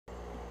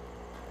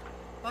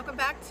Welcome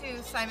back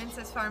to Simon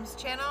Says Farms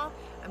channel.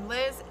 I'm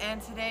Liz,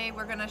 and today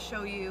we're gonna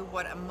show you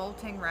what a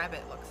molting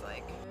rabbit looks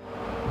like.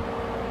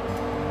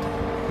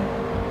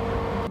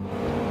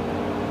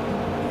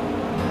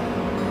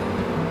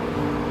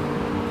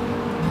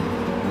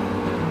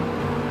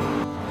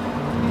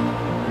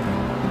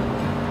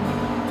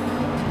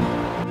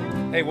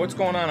 Hey, what's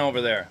going on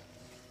over there?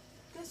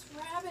 This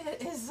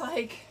rabbit is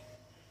like...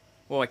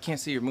 Well, I can't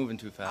see, you're moving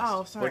too fast.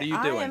 Oh, sorry. What are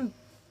you doing? I am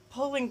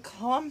pulling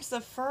clumps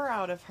of fur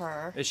out of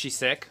her. Is she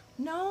sick?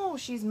 No,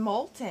 she's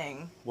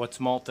molting. What's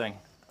molting?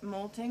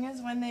 Molting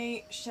is when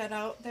they shed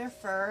out their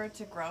fur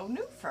to grow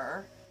new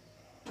fur.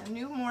 A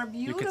new, more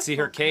beautiful You can see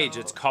her cage.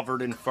 coat. It's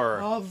covered in fur.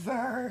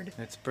 Covered.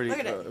 It's pretty... Look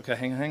at it. Okay,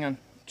 hang on.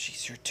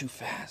 Jeez, you're too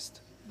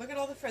fast. Look at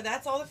all the fur.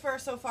 That's all the fur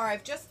so far.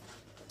 I've just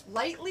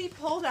lightly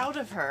pulled out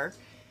of her.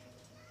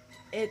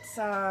 It's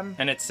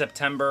And it's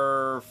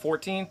September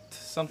 14th,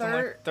 something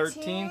like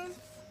 13th.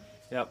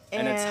 Yep.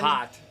 And it's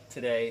hot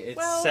today.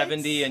 It's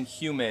 70 and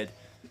humid.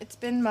 It's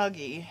been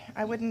muggy.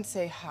 I wouldn't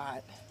say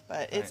hot,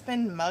 but it's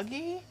been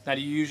muggy. Now,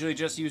 do you usually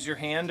just use your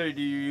hand, or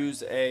do you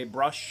use a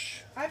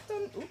brush? I've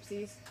done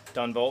oopsies.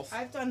 Done both?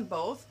 I've done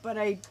both, but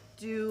I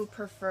do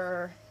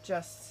prefer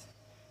just...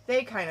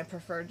 They kind of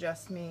prefer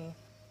just me.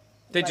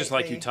 They just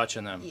like you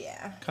touching them.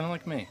 Yeah. Kind of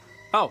like me.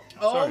 Oh,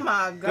 Oh sorry.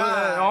 my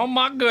god. Oh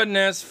my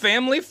goodness.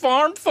 Family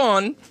farm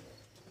fun.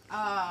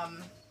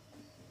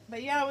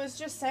 But yeah, I was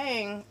just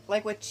saying,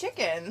 like with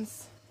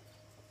chickens,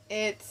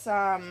 it's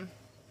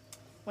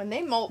when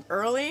they molt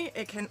early,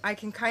 I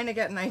can kind of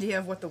get an idea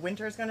of what the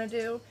winter is gonna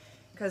do,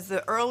 because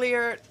the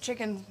earlier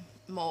chicken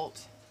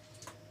molt,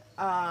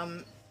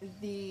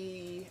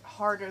 the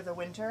harder the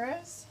winter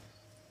is.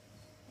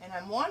 And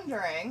I'm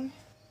wondering,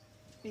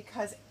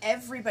 because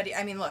everybody,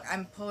 I mean, look,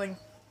 I'm pulling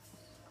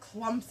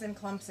clumps and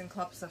clumps and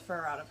clumps of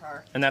fur out of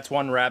her. And that's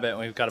one rabbit, and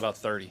we've got about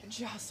 30.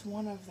 Just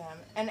one of them.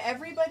 And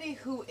everybody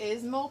who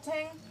is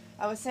molting,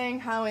 I was saying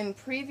how in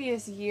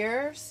previous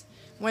years,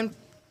 when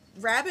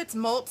rabbits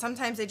molt,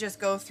 sometimes they just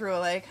go through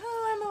like,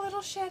 oh, I'm a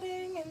little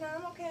shedding and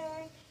I'm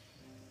okay.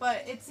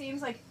 But it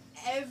seems like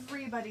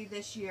everybody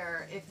this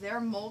year, if they're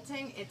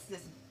molting, it's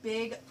this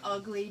big,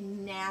 ugly,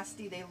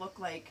 nasty, they look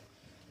like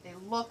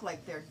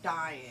they're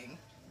dying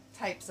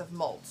types of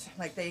molt.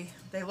 Like they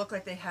look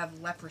like they have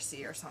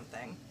leprosy or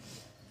something.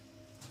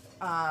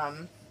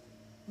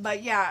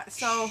 But yeah,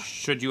 so...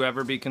 Should you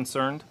ever be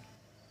concerned?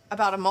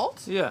 About a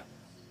molt? Yeah.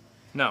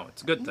 No,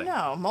 it's a good thing.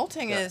 No,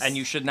 molting is... And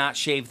you should not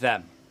shave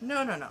them.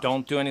 No.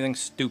 Don't do anything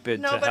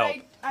stupid to help.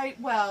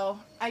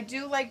 I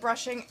do like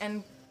brushing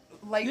and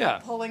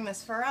pulling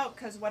this fur out,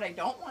 because what I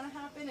don't want to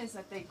happen is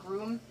that they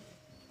groom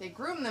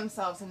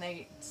themselves and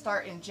they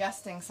start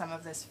ingesting some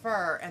of this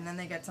fur, and then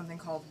they get something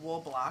called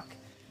wool block,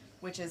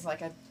 which is like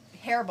a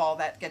hairball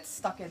that gets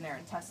stuck in their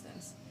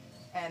intestines.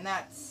 And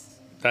that's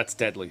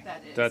deadly.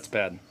 That is. That's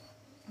bad.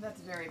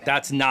 That's very bad.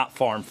 That's not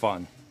farm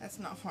fun. That's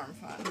not farm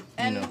fun.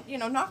 And, you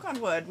know, knock on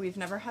wood, we've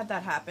never had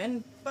that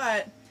happen.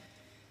 But,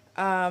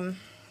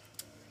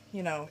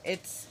 you know,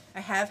 I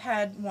have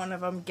had one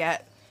of them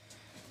get,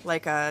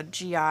 like, a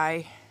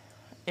GI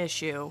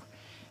issue.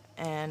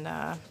 And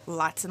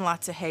lots and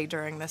lots of hay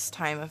during this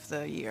time of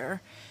the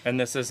year. And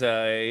this is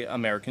a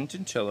American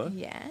chinchilla.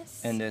 Yes.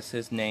 And this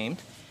is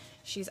named?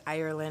 She's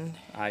Ireland.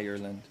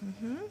 Ireland.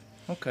 Mm-hmm.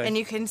 Okay. And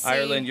you can see...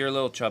 Ireland, you're a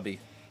little chubby.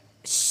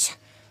 Shh!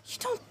 You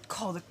don't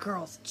call the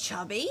girls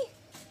chubby.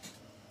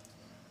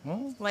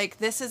 Well, like,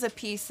 this is a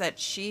piece that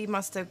she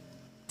must have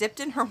dipped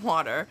in her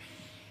water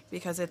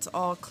because it's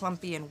all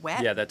clumpy and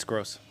wet. yeah, that's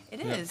gross.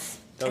 It is.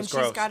 That was and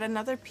gross. She's got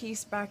another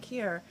piece back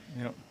here.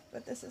 Yep.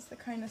 But this is the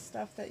kind of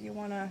stuff that you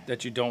want to...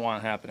 That you don't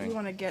want happening. You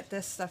want to get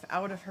this stuff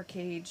out of her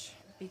cage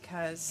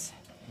because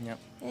Yep.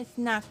 it's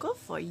not good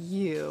for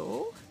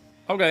you.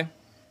 Okay.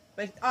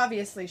 But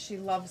obviously she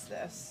loves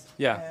this.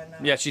 Yeah.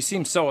 And, yeah, she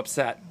seems so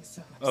upset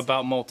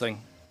about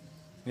molting.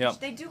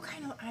 Yep. They do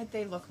kind of...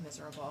 They look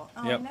miserable.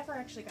 Oh, Yep. I never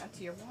actually got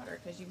to your water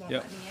because you won't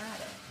Yep. let me at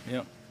it.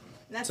 Yep.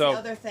 And that's So- the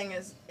other thing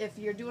is, if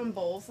you're doing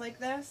bowls like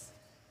this,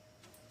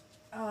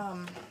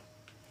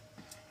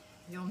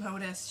 you'll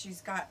notice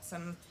she's got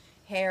some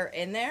hair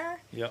in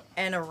there. Yep.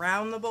 And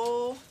around the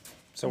bowl.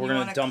 So we're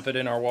going to dump it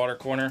in our water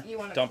corner. You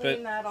want to dump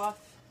clean that off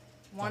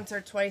once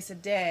or twice a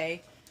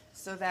day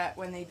so that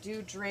when they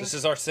do drink... This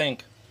is our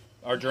sink,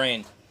 our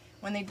drain.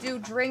 When they do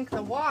drink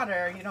the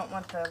water, you don't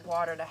want the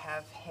water to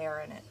have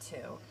hair in it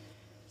too.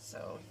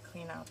 So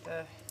clean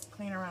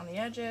around the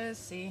edges,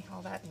 see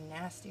all that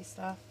nasty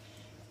stuff,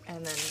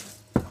 and then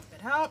dump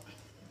it out.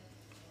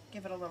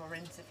 Give it a little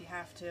rinse if you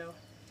have to.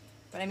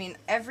 But I mean,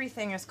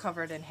 everything is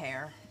covered in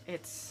hair.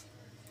 It's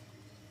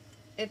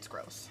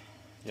gross.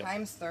 Yep.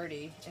 Times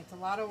 30. It's a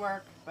lot of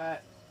work,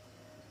 but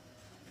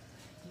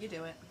you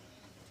do it.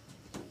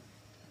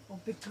 Oh,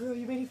 big girl,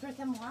 you ready for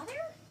some water?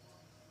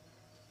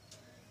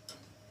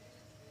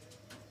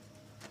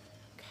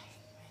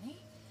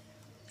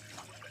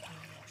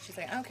 She's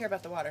like, I don't care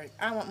about the water.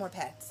 I want more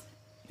pets.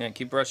 Yeah,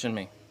 keep brushing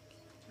me.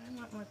 I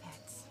want more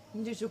pets.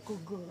 You're so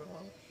good girl.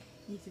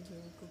 You're so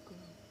good girl.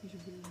 You're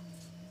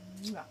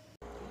so good.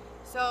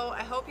 So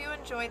I hope you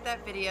enjoyed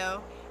that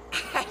video.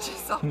 I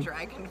just saw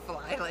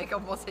dragonfly like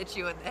almost hit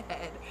you in the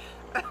head.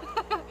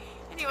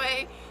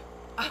 Anyway,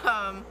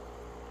 a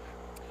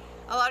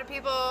lot of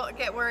people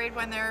get worried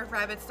when their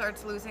rabbit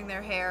starts losing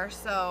their hair,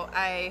 so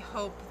I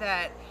hope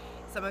that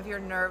some of your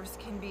nerves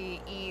can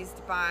be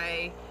eased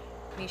by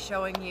me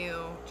showing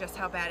you just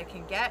how bad it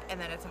can get and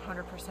that it's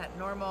 100%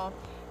 normal.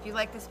 If you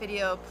like this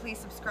video, please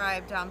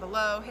subscribe down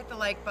below, hit the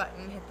like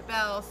button, hit the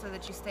bell so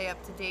that you stay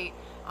up to date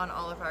on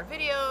all of our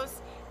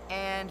videos,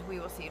 and we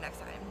will see you next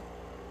time.